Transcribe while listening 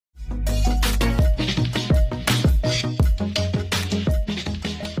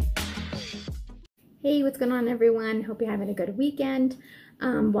Hey, what's going on everyone? Hope you're having a good weekend.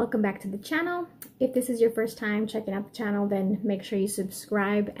 Welcome back to the channel. If this is your first time checking out the channel, then make sure you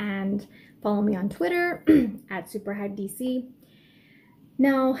subscribe and follow me on Twitter at SuperHypeDC.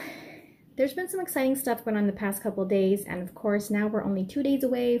 Now, there's been some exciting stuff going on the past couple days, and of course now we're only 2 days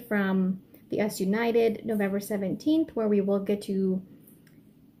away from the SNYDER November 17th, where we will get to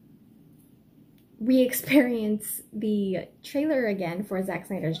re-experience the trailer again for Zack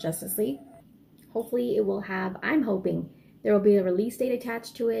Snyder's Justice League. Hopefully it will have, I'm hoping there will be a release date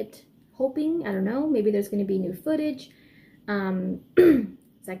attached to it. Hoping, I don't know, maybe there's going to be new footage.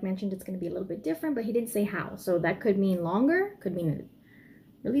 Zack mentioned it's going to be a little bit different, but he didn't say how. So that could mean longer, could mean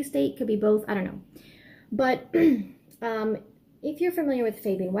a release date, could be both, I don't know. But if you're familiar with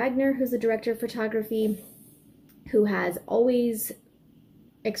Fabian Wagner, who's the director of photography, who has always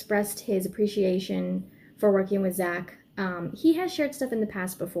expressed his appreciation for working with Zack. He has shared stuff in the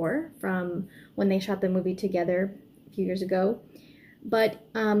past before from when they shot the movie together a few years ago. But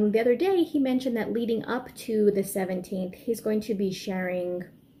the other day he mentioned that leading up to the 17th, he's going to be sharing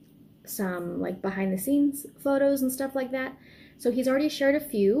some like behind the scenes photos and stuff like that. So he's already shared a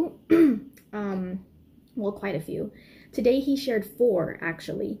few, well, quite a few. Today he shared 4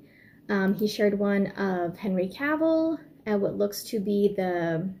 actually. He shared one of Henry Cavill at what looks to be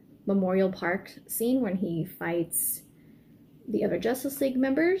the Memorial Park scene when he fights the other Justice League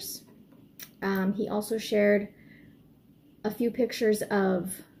members. He also shared a few pictures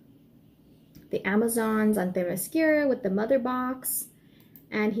of the Amazons on Themyscira with the mother box,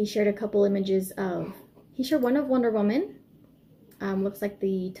 and he shared a couple images of, he shared one of Wonder Woman, looks like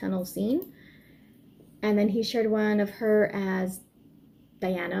the tunnel scene, and then he shared one of her as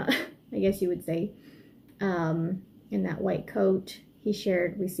Diana, I guess you would say, in that white coat. He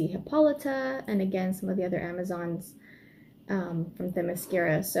shared, we see Hippolyta, and again some of the other Amazons from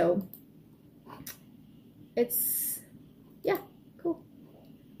Themyscira. So it's, yeah, cool.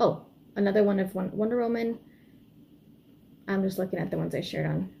 Oh, another one of Wonder Woman. I'm just looking at the ones I shared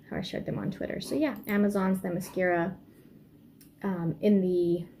on, how I shared them on Twitter. So yeah, Amazons, Themyscira, in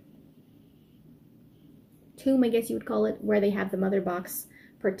the tomb, I guess you would call it, where they have the mother box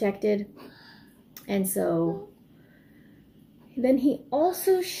protected. And so then he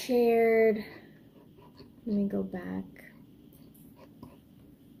also shared, let me go back.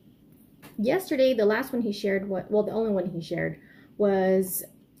 Yesterday, the last one he shared, well, the only one he shared was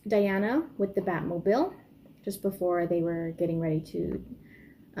Diana with the Batmobile, just before they were getting ready to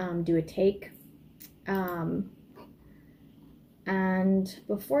do a take. And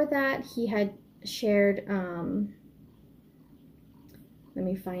before that, he had shared, let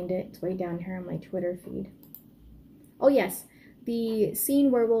me find it, it's way down here on my Twitter feed. Oh yes, the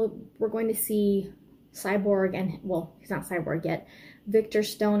scene where we're going to see Cyborg and, well, he's not Cyborg yet, Victor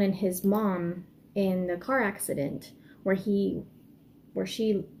Stone and his mom in the car accident where she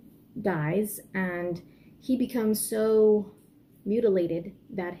dies, and he becomes so mutilated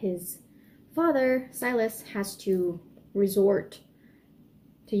that his father, Silas, has to resort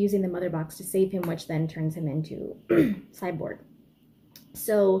to using the mother box to save him, which then turns him into Cyborg.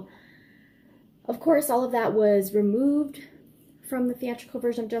 So, of course, all of that was removed from the theatrical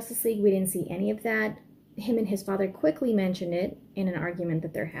version of Justice League. We didn't see any of that. Him and his father quickly mentioned it in an argument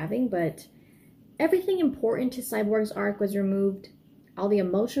that they're having, but everything important to Cyborg's arc was removed. All the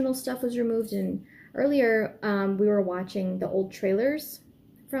emotional stuff was removed. And earlier, we were watching the old trailers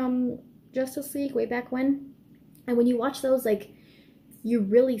from Justice League way back when. And when you watch those, like, you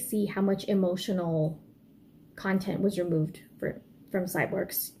really see how much emotional content was removed from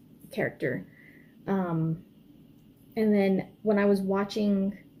Cyborg's character. And then when I was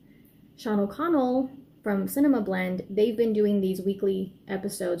watching Sean O'Connell from Cinema Blend, they've been doing these weekly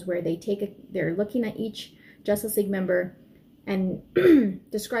episodes where they're looking at each Justice League member and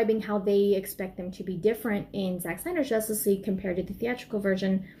describing how they expect them to be different in Zack Snyder's Justice League compared to the theatrical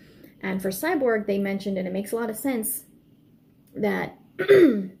version. And for Cyborg, they mentioned, and it makes a lot of sense, that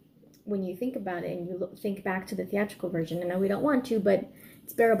when you think about it and you think back to the theatrical version, and I know we don't want to, but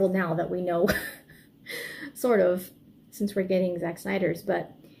it's bearable now that we know, sort of, since we're getting Zack Snyder's,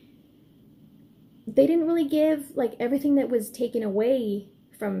 but they didn't really give, like, everything that was taken away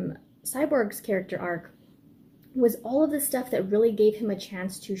from Cyborg's character arc was all of the stuff that really gave him a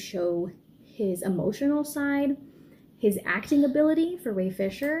chance to show his emotional side, his acting ability for Ray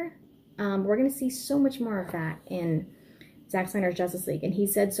Fisher. We're going to see so much more of that in Zack Snyder's Justice League, and he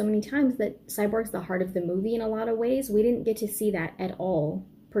said so many times that Cyborg's the heart of the movie in a lot of ways. We didn't get to see that at all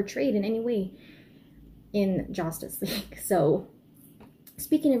portrayed in any way in Justice League. So,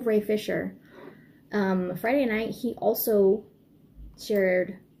 speaking of Ray Fisher, Friday night he also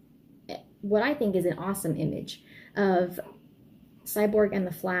shared what I think is an awesome image of Cyborg and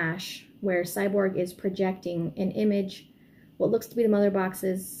the Flash, where Cyborg is projecting an image, what looks to be the mother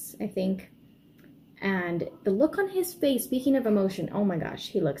boxes, I think. And the look on his face, speaking of emotion, oh my gosh,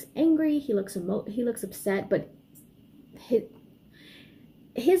 he looks angry, he looks upset, but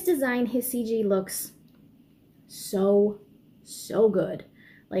his design, his CG looks so good.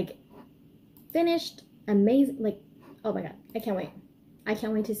 Like, finished, amazing, like, oh my god, I can't wait. I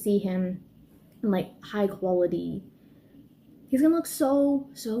can't wait to see him in, like, high quality. He's gonna look so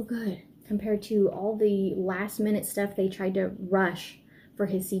good compared to all the last minute stuff they tried to rush for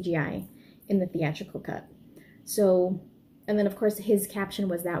his CGI in the theatrical cut. So, and then of course his caption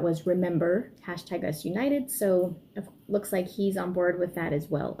was remember, #Us United. So it looks like he's on board with that as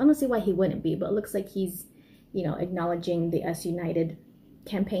well. I don't see why he wouldn't be, but it looks like he's, you know, acknowledging the Us United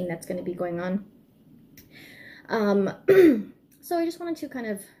campaign that's going to be going on. So I just wanted to kind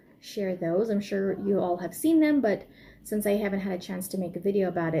of share those. I'm sure you all have seen them, but since I haven't had a chance to make a video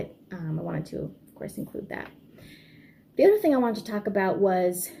about it, I wanted to, of course, include that. The other thing I wanted to talk about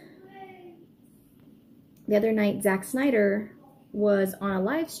was the other night, Zack Snyder was on a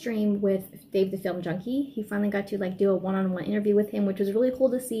live stream with Dave the Film Junkie. He finally got to like do a one-on-one interview with him, which was really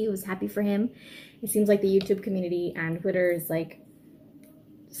cool to see. I was happy for him. It seems like the YouTube community and Twitter is like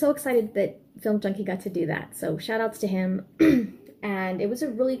so excited that Film Junkie got to do that. So shout outs to him. And it was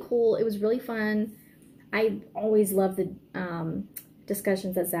it was really fun. I always love the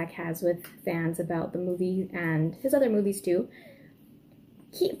discussions that Zack has with fans about the movie and his other movies too.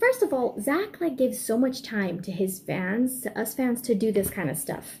 First of all, Zack like gives so much time to his fans, to us fans, to do this kind of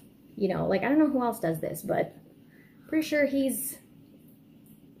stuff. You know, like I don't know who else does this, but pretty sure he's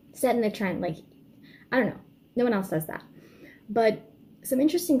setting the trend. Like, I don't know, no one else does that. But some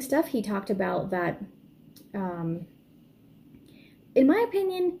interesting stuff he talked about that, in my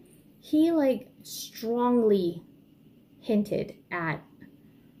opinion, he like strongly hinted at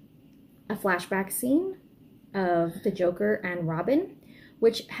a flashback scene of the Joker and Robin,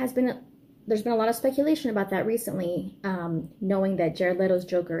 which has been, there's been a lot of speculation about that recently, knowing that Jared Leto's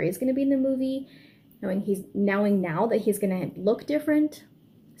Joker is going to be in the movie, knowing now that he's going to look different,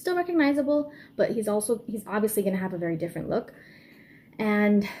 still recognizable, but he's obviously going to have a very different look.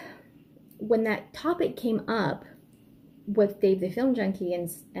 And when that topic came up with Dave the Film Junkie and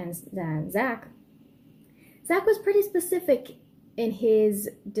Zack was pretty specific in his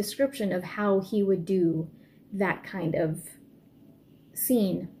description of how he would do that kind of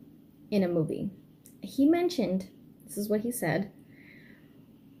scene in a movie. He mentioned, this is what he said,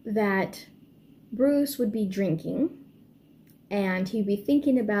 that Bruce would be drinking and he'd be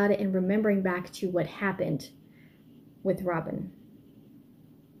thinking about it and remembering back to what happened with Robin.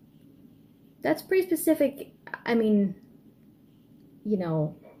 That's pretty specific. I mean, you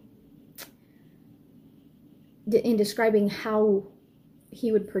know, in describing how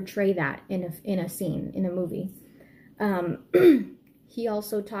he would portray that in a scene, in a movie. He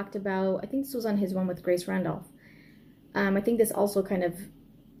also talked about, I think this was on his one with Grace Randolph. I think this also kind of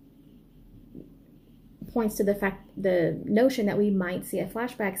points to the notion that we might see a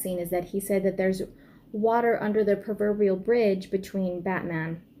flashback scene, is that he said that there's water under the proverbial bridge between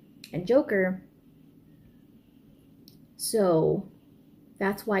Batman and Joker. So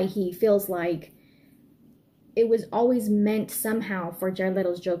that's why he feels like it was always meant somehow for Jared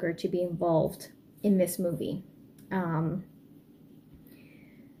Leto's Joker to be involved in this movie.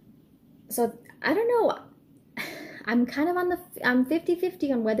 So I don't know. I'm kind of I'm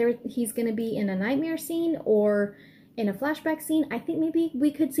 50-50 on whether he's going to be in a nightmare scene or in a flashback scene. I think maybe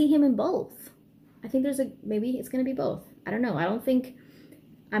we could see him in both. I think maybe it's going to be both. I don't know. I don't think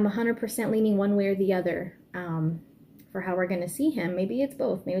I'm 100% leaning one way or the other for how we're going to see him. Maybe it's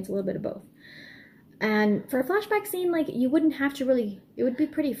both. Maybe it's a little bit of both. And for a flashback scene, like, you wouldn't have to really, it would be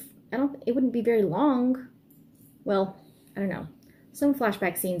pretty, it wouldn't be very long. Well, I don't know. Some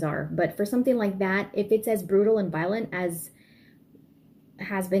flashback scenes are, but for something like that, if it's as brutal and violent as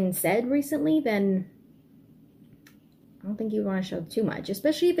has been said recently, then I don't think you want to show too much,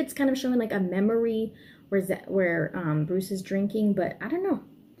 especially if it's kind of showing like a memory where Bruce is drinking. But I don't know.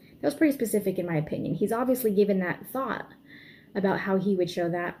 That was pretty specific in my opinion. He's obviously given that thought about how he would show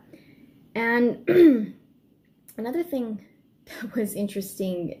that. And another thing that was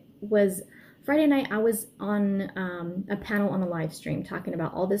interesting was Friday night I was on a panel on a live stream talking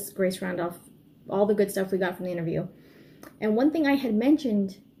about all this Grace Randolph, all the good stuff we got from the interview. And one thing I had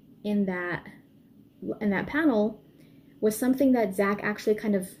mentioned in that panel was something that Zack actually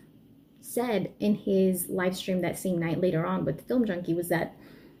kind of said in his live stream that same night later on with Film Junkie, was that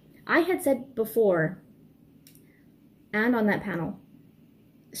I had said before and on that panel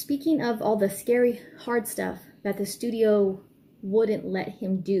speaking of all the scary, hard stuff that the studio wouldn't let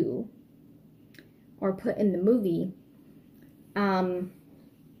him do or put in the movie,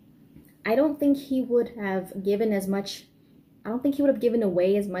 I don't think he would have given as much, I don't think he would have given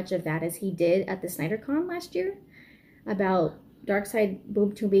away as much of that as he did at the SnyderCon last year about Darkseid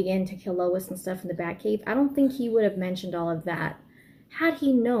boob tubing in to kill Lois and stuff in the Batcave. I don't think he would have mentioned all of that had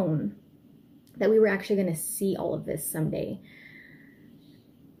he known that we were actually going to see all of this someday.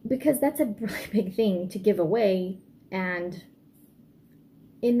 Because that's a really big thing to give away. And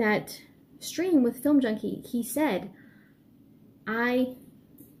in that stream with Film Junkie, he said, I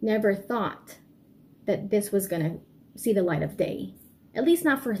never thought that this was going to see the light of day. At least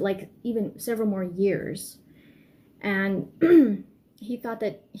not for like even several more years. And he thought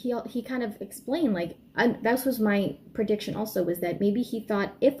that he kind of explained, like, that was my prediction also, was that maybe he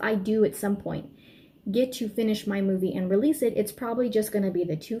thought if I do at some point get to finish my movie and release it, it's probably just going to be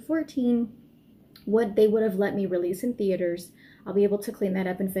the 214, what they would have let me release in theaters. I'll be able to clean that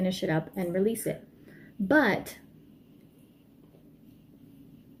up and finish it up and release it. But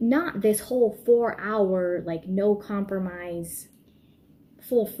not this whole 4-hour, like, no compromise,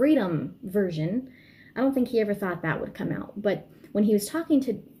 full freedom version. I don't think he ever thought that would come out. But when he was talking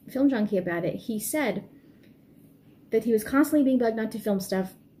to Film Junkie about it, he said that he was constantly being bugged not to film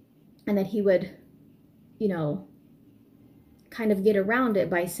stuff, and that he would, you know, kind of get around it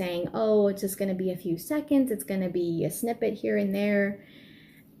by saying, oh, it's just going to be a few seconds, it's going to be a snippet here and there.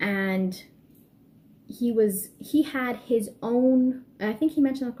 And he had his own, I think he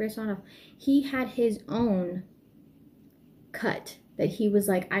mentioned with Grace Ranoff, he had his own cut that he was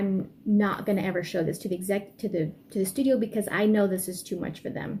like, I'm not going to ever show this to the studio because I know this is too much for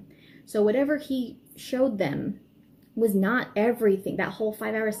them. So whatever he showed them was not everything. That whole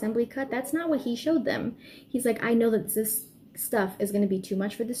 5-hour assembly cut, that's not what he showed them. He's like, I know that this stuff is going to be too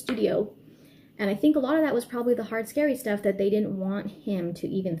much for the studio. And I think a lot of that was probably the hard, scary stuff that they didn't want him to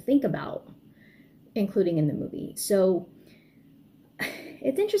even think about including in the movie. So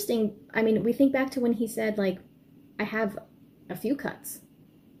it's interesting. I mean, we think back to when he said, like, I have a few cuts,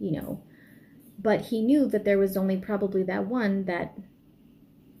 you know, but he knew that there was only probably that one that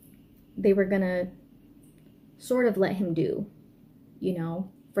they were gonna sort of let him do, you know,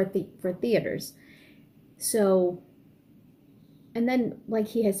 for theaters. So, and then, like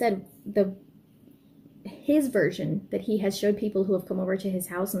he has said, his version that he has showed people who have come over to his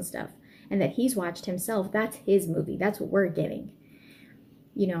house and stuff, and that he's watched himself, that's his movie. That's what we're getting.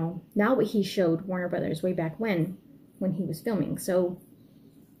 You know, not what he showed Warner Brothers way back when he was filming. So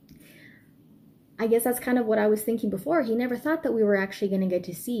I guess that's kind of what I was thinking before. He never thought that we were actually going to get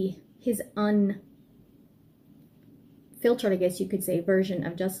to see his unfiltered, I guess you could say, version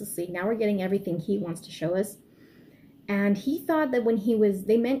of Justice League. Now we're getting everything he wants to show us. And he thought that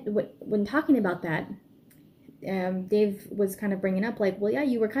when talking about that, Dave was kind of bringing up, like, well, yeah,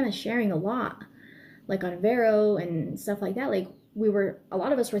 you were kind of sharing a lot, like on Vero and stuff like that. Like, a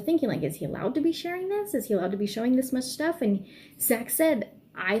lot of us were thinking, like, is he allowed to be sharing this? Is he allowed to be showing this much stuff? And Zack said,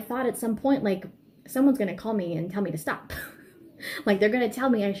 I thought at some point, like, someone's going to call me and tell me to stop. Like, they're going to tell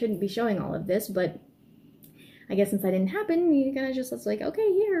me I shouldn't be showing all of this, but I guess since that didn't happen, he kind of just was like,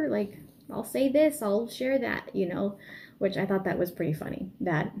 okay, here, like, I'll say this, I'll share that, you know, which I thought that was pretty funny,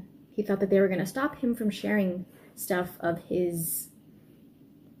 that he thought that they were going to stop him from sharing stuff of his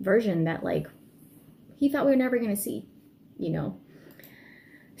version that, like, he thought we were never going to see, you know.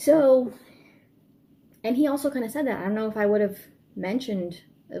 So, and he also kind of said that, I don't know if I would have mentioned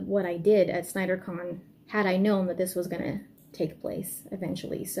what I did at SnyderCon had I known that this was going to take place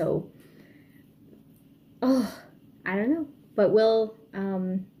eventually. So, oh, I don't know, but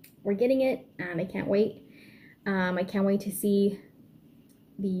we're getting it, and I can't wait. I can't wait to see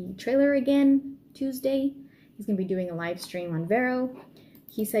the trailer again Tuesday. He's going to be doing a live stream on Vero.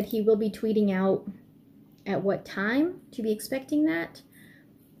 He said he will be tweeting out at what time to be expecting that.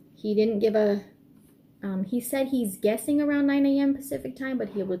 He didn't give a, he said he's guessing around 9 a.m. Pacific time, but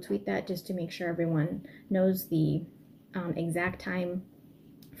he will tweet that just to make sure everyone knows the exact time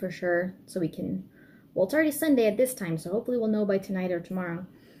for sure, so we can, well, it's already Sunday at this time, so hopefully we'll know by tonight or tomorrow.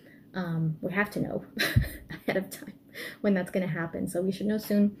 We have to know ahead of time when that's going to happen, so we should know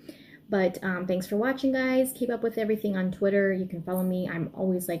soon. But thanks for watching, guys. Keep up with everything on Twitter. You can follow me. I'm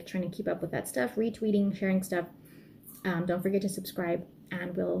always, like, trying to keep up with that stuff, retweeting, sharing stuff. Don't forget to subscribe,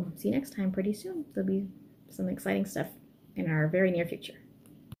 and we'll see you next time pretty soon. There'll be some exciting stuff in our very near future.